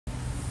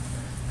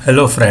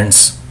Hello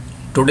friends,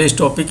 today's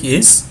topic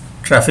is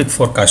traffic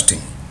forecasting.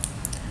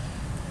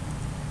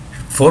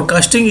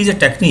 Forecasting is a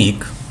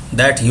technique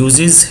that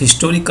uses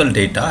historical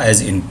data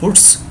as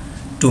inputs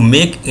to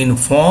make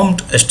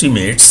informed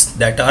estimates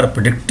that are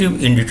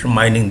predictive in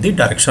determining the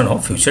direction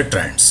of future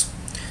trends.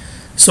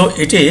 So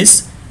it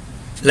is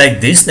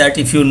like this, that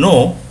if you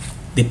know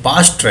the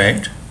past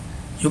trend,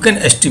 you can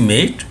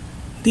estimate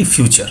the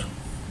future.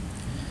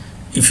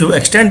 If you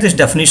extend this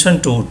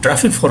definition to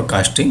traffic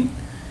forecasting,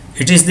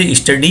 it is the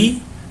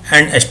study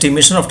and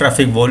estimation of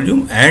traffic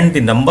volume and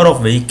the number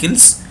of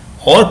vehicles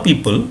or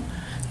people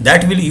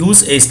that will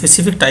use a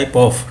specific type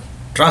of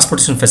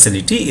transportation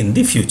facility in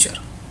the future.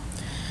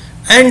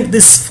 And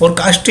this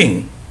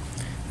forecasting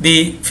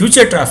the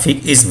future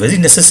traffic is very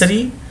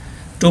necessary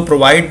to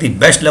provide the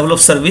best level of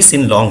service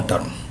in long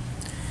term.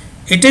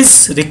 It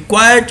is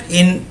required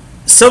in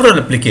several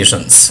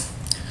applications: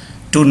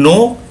 to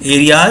know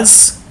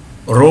areas,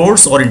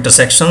 roads or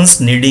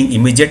intersections needing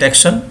immediate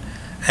action,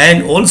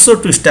 and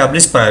also to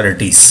establish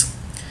priorities,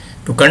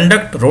 to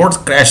conduct road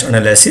crash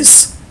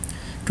analysis,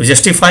 to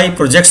justify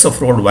projects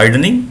of road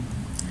widening,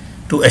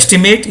 to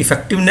estimate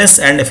effectiveness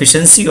and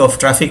efficiency of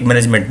traffic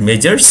management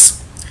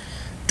measures,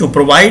 to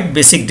provide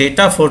basic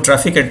data for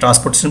traffic and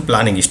transportation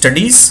planning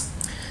studies,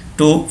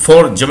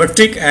 for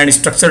geometric and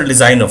structural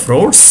design of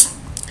roads,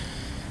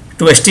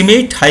 to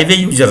estimate highway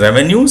user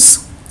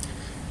revenues,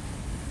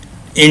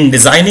 in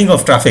designing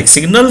of traffic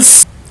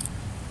signals,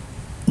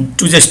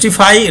 to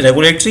justify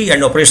regulatory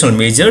and operational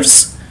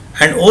measures,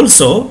 and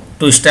also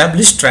to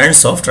establish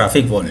trends of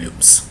traffic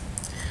volumes.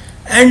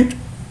 And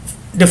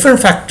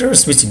different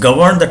factors which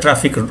govern the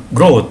traffic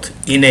growth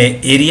in an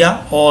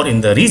area or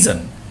in the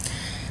region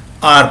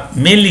are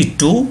mainly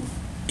two: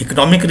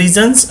 economic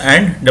regions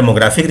and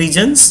demographic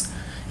regions.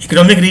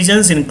 Economic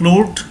regions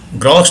include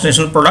gross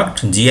national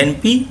product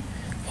 (GNP)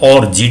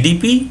 or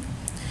GDP,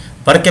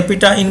 per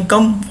capita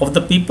income of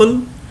the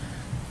people,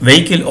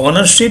 vehicle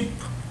ownership,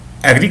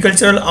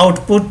 agricultural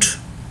output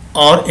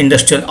or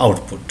industrial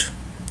output.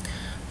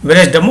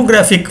 Whereas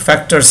demographic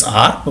factors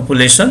are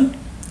population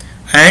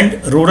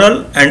and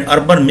rural and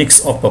urban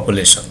mix of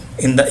population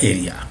in the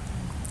area.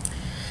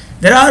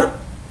 There are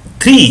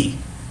three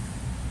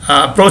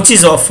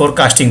approaches of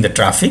forecasting the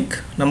traffic.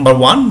 Number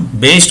one,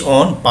 based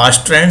on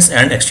past trends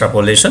and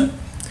extrapolation.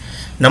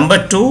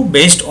 Number two,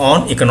 based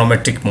on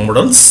econometric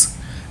models.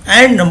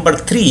 And number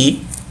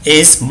three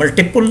is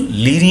multiple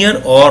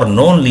linear or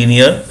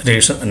non-linear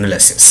regression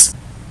analysis.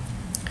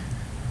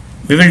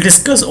 We will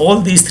discuss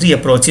all these three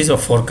approaches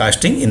of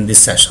forecasting in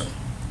this session.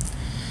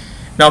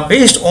 Now,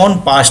 based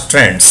on past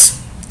trends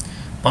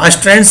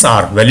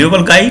are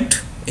valuable guide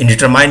in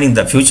determining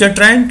the future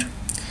trend,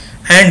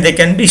 and they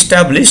can be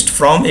established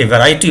from a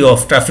variety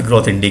of traffic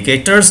growth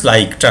indicators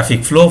like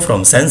traffic flow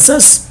from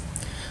census,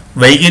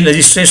 vehicle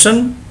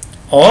registration,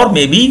 or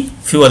maybe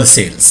fuel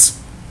sales.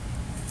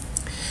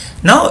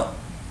 Now,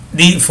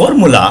 the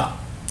formula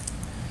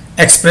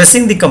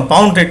expressing the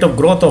compound rate of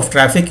growth of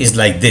traffic is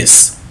like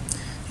this,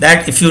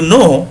 that if you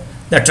know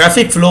the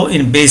traffic flow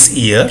in base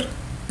year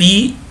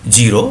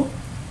P0,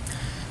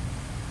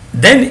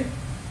 then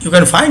you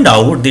can find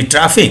out the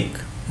traffic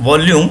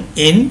volume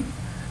in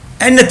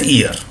nth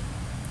year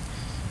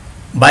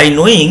by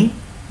knowing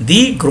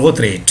the growth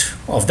rate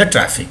of the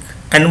traffic,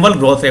 annual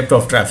growth rate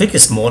of traffic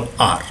is small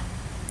r.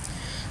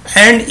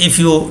 And if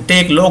you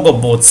take log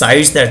of both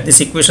sides, that this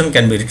equation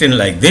can be written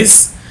like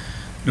this: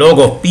 log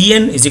of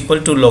Pn is equal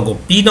to log of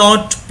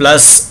P0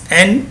 plus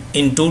n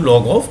into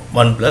log of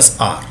 1 plus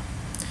r.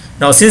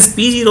 Now, since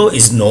P0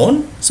 is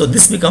known, so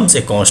this becomes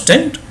a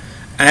constant,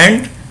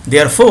 and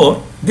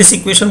therefore this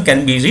equation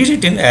can be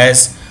rewritten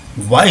as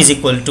y is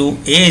equal to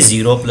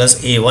a0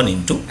 plus a1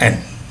 into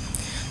n.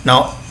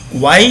 Now,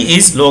 y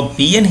is log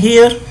Pn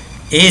here,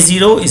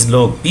 a0 is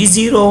log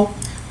P0,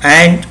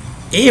 and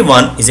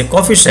a1 is a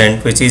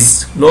coefficient which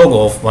is log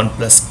of 1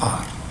 plus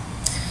r.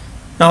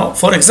 Now,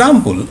 for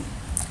example,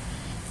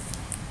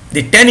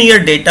 the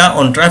 10-year data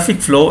on traffic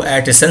flow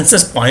at a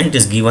census point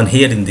is given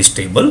here in this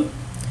table.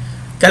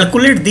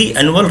 Calculate the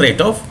annual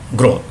rate of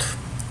growth.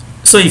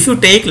 So if you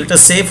take, let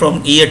us say,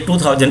 from year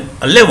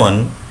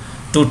 2011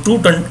 to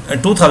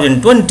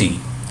 2020,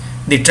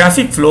 the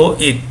traffic flow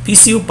in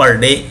PCU per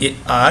day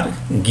are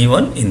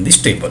given in this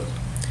table.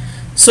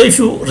 So if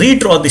you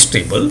redraw this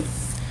table,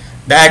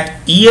 that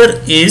year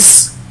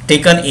is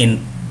taken in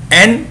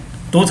n,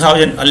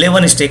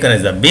 2011 is taken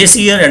as the base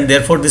year, and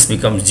therefore this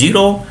becomes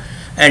 0,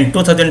 and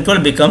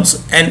 2012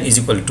 becomes n is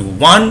equal to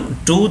 1,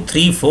 2,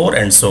 3, 4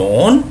 and so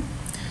on,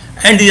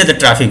 and these are the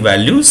traffic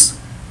values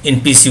in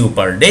PCU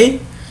per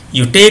day.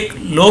 You take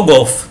log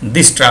of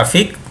this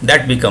traffic,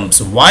 that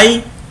becomes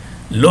y,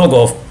 log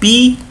of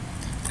p,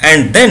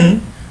 and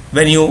then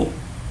when you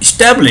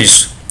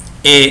establish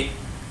a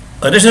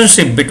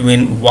relationship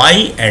between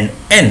y and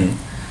n,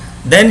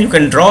 then you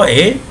can draw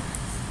a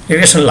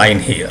regression line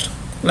here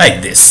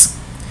like this,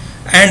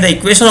 and the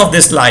equation of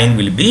this line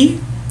will be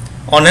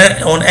on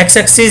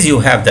x-axis you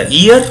have the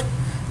year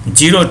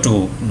 0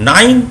 to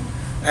 9,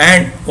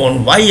 and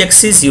on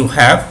y-axis you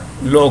have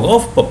log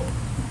of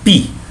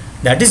p,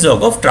 that is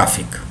log of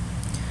traffic.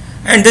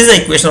 And this is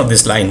the equation of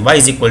this line, y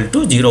is equal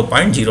to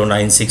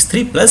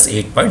 0.0963 plus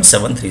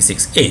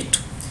 8.7368.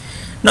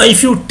 Now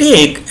if you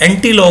take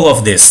anti-log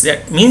of this,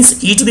 that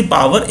means e to the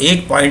power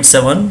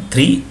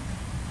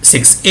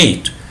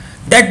 8.7368,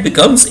 that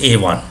becomes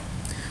a1.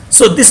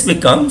 So this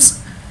becomes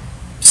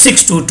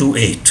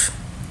 6228.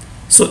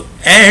 So,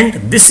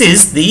 and this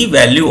is the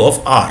value of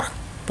r,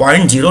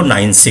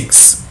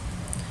 0.096.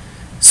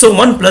 So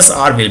 1 plus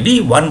r will be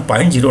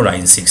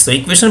 1.096. So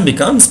equation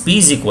becomes p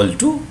is equal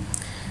to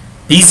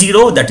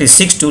p0, that is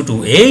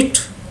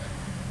 6228,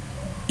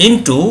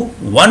 into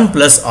 1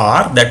 plus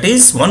r, that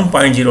is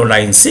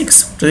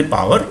 1.096 to the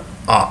power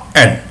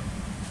n.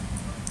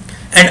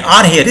 And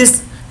r here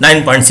is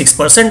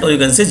 9.6%, or you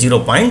can say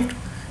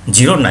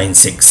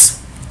 0.096.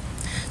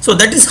 So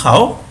that is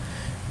how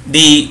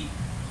the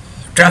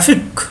traffic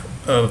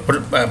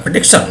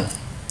prediction.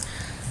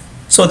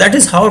 So that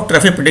is how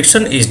traffic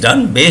prediction is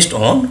done based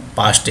on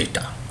past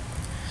data.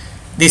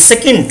 The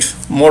second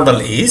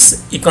model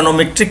is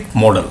econometric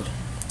model.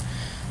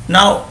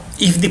 Now,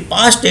 if the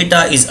past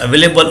data is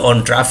available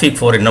on traffic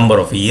for a number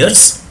of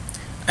years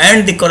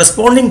and the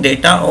corresponding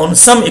data on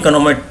some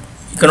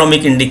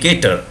economic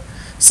indicator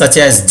such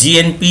as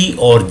GNP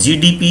or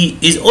GDP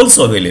is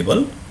also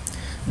available,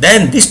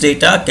 then this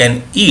data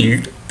can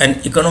yield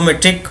an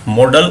econometric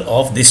model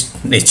of this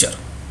nature,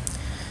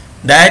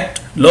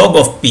 that log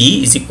of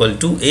P is equal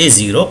to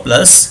A0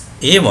 plus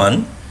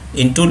A1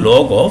 into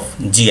log of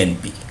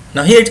GNP.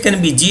 Now here it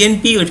can be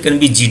GNP or it can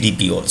be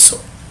GDP also.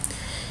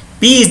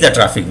 P is the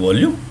traffic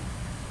volume,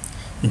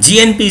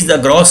 GNP is the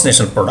gross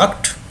national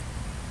product,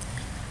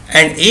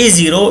 and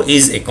A0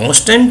 is a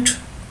constant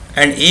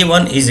and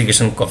A1 is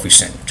regression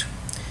coefficient.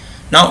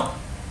 Now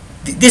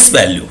this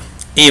value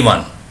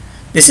A1,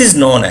 this is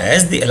known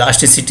as the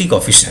elasticity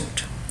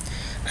coefficient,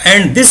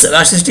 and this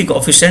elasticity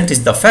coefficient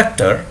is the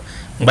factor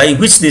by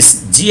which this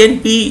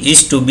GNP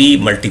is to be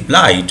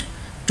multiplied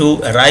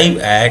to arrive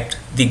at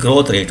the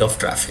growth rate of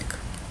traffic.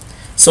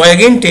 So I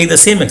again take the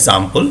same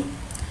example,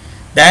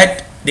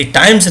 that the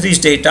time series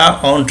data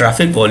on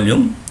traffic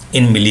volume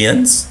in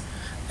millions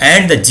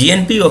and the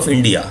GNP of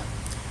India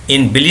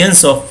in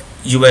billions of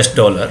US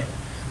dollar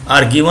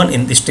are given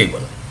in this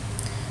table.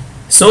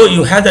 So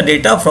you have the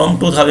data from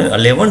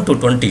 2011 to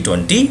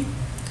 2020,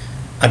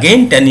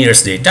 again 10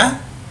 years data.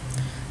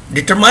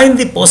 Determine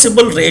the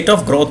possible rate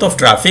of growth of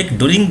traffic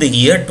during the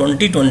year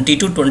 2020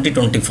 to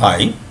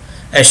 2025,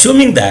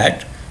 assuming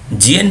that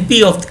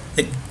GNP of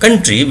the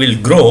country will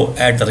grow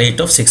at the rate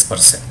of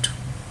 6%.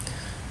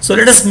 So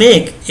let us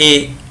make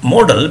a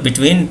model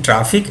between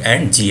traffic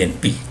and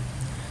GNP.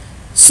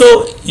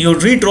 So you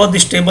redraw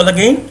this table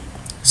again.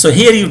 So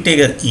here you take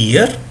a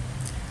year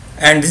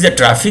and this is the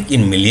traffic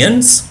in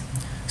millions.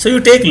 So you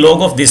take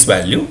log of this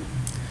value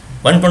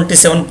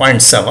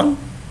 127.7,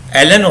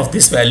 ln of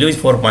this value is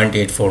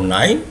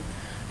 4.849,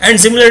 and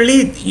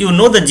similarly you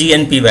know the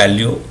GNP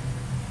value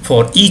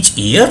for each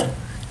year,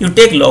 you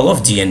take log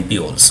of GNP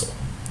also.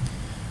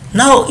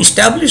 Now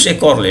establish a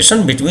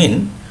correlation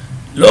between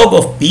log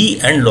of P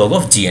and log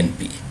of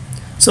GNP.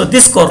 So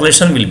this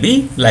correlation will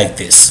be like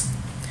this,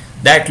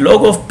 that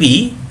log of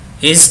P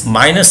is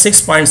minus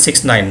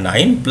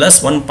 6.699 plus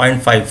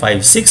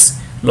 1.556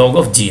 log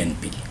of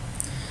GNP.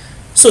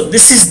 So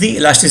this is the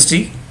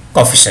elasticity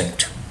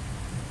coefficient.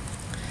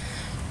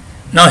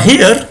 Now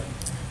here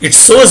it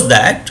shows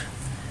that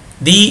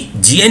the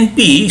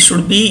GNP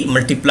should be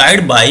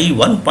multiplied by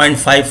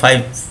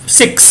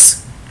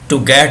 1.556 to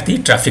get the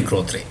traffic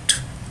growth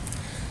rate.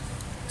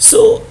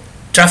 So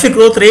traffic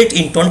growth rate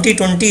in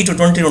 2020 to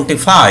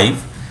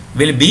 2025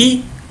 will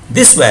be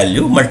this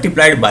value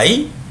multiplied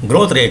by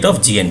growth rate of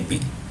GNP.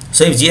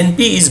 So if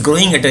GNP is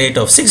growing at a rate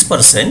of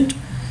 6%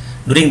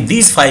 during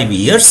these 5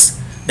 years,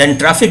 then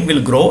traffic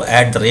will grow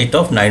at the rate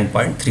of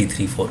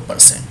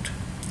 9.334%.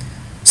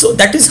 So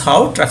that is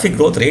how traffic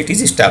growth rate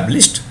is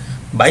established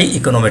by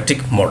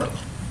econometric model.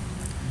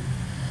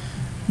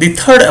 The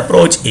third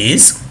approach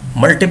is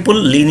multiple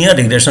linear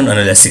regression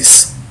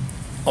analysis,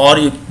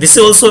 or this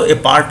is also a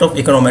part of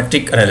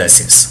econometric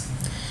analysis.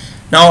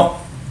 Now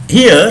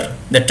here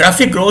the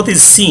traffic growth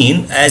is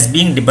seen as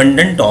being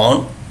dependent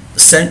on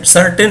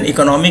certain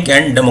economic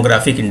and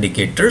demographic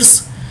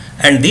indicators,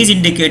 and these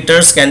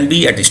indicators can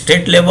be at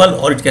state level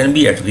or it can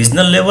be at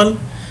regional level.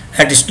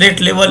 At state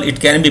level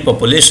it can be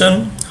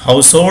population,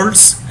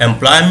 households,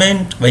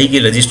 employment,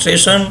 vehicle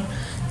registration,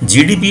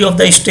 GDP of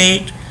the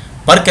state,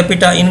 per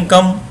capita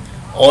income,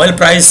 oil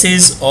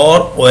prices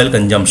or oil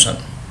consumption.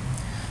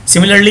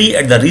 Similarly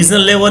at the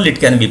regional level it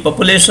can be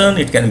population,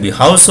 it can be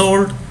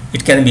household,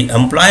 it can be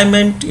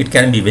employment, it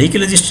can be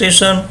vehicle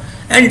registration,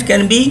 and it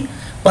can be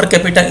per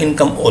capita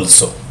income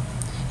also.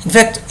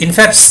 In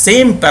fact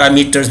same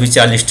parameters which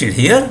are listed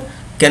here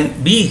can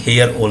be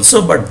here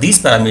also, but these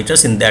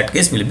parameters in that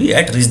case will be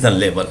at regional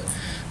level,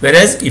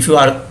 whereas if you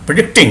are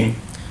predicting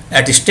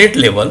at state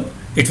level,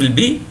 it will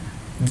be,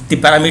 the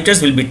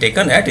parameters will be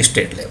taken at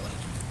state level.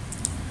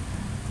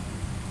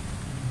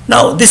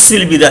 Now this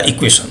will be the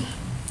equation,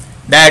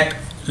 that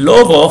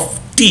log of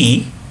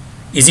T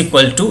is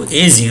equal to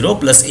A0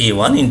 plus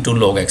A1 into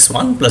log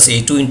x1 plus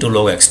A2 into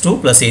log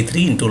x2 plus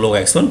A3 into log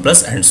x1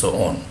 plus and so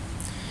on.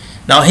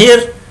 Now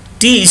here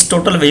T is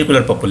total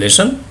vehicular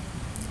population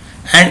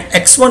and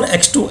x1,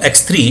 x2,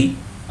 x3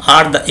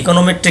 are the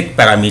econometric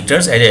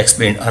parameters as I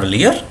explained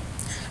earlier,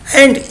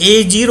 and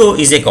A0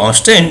 is a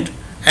constant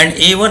and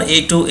A1,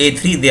 A2,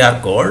 A3 they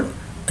are called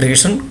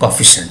regression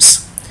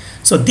coefficients.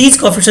 So these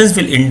coefficients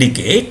will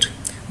indicate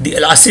the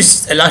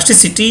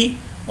elasticity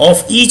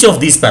of each of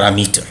these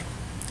parameters.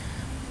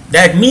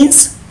 That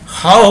means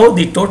how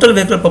the total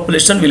vehicular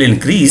population will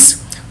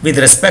increase with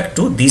respect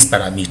to these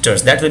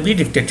parameters that will be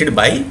dictated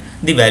by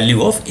the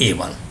value of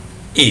A1,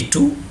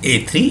 A2,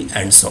 A3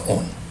 and so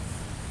on.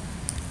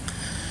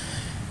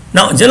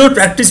 Now general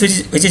practice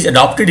which is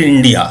adopted in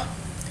India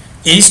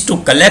is to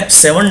collect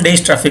 7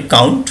 days traffic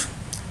count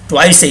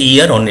twice a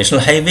year on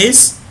national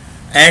highways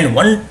and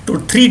 1 to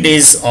 3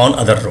 days on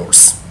other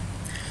roads.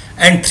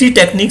 And 3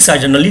 techniques are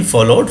generally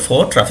followed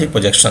for traffic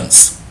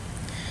projections.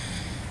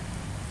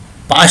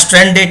 Past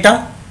trend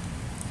data.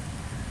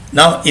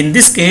 Now in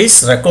this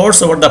case,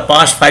 records over the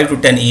past 5 to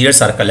 10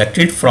 years are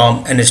collected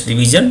from NH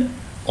division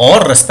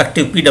or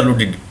respective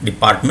PWD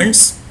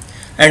departments,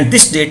 and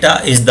this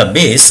data is the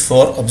base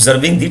for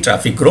observing the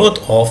traffic growth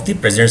of the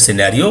present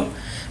scenario,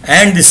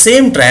 and the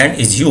same trend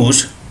is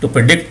used to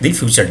predict the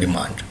future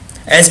demand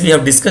as we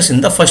have discussed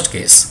in the first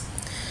case.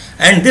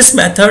 And this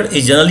method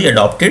is generally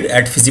adopted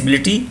at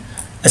feasibility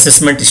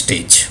assessment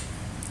stage.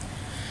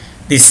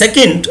 The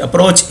second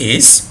approach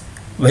is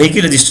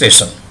vehicle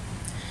registration.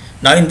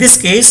 Now in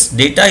this case,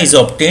 data is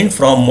obtained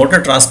from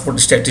motor transport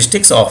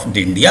statistics of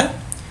India,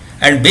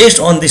 and based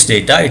on this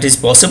data it is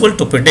possible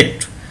to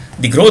predict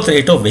the growth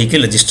rate of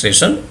vehicle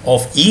registration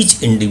of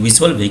each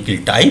individual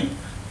vehicle type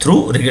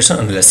through regression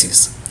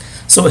analysis.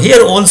 So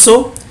here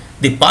also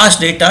the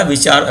past data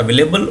which are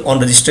available on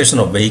registration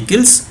of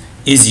vehicles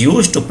is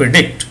used to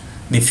predict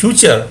the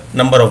future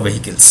number of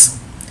vehicles.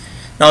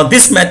 Now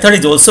this method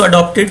is also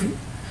adopted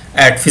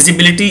at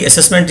feasibility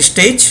assessment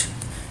stage.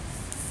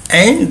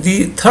 And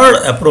the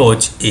third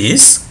approach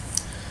is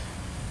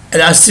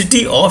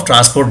elasticity of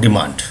transport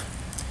demand.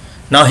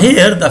 Now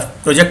here the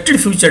projected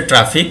future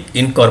traffic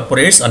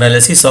incorporates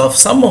analysis of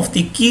some of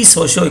the key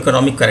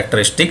socio-economic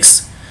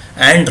characteristics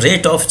and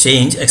rate of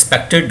change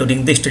expected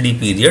during the study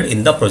period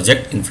in the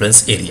project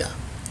influence area.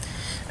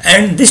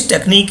 And this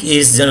technique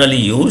is generally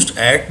used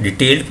at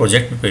detailed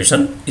project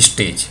preparation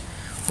stage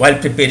while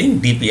preparing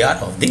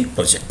DPR of the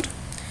project.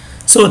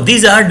 So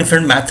these are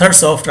different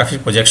methods of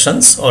traffic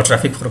projections or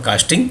traffic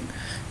forecasting.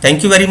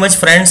 Thank you very much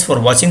friends for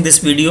watching this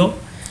video.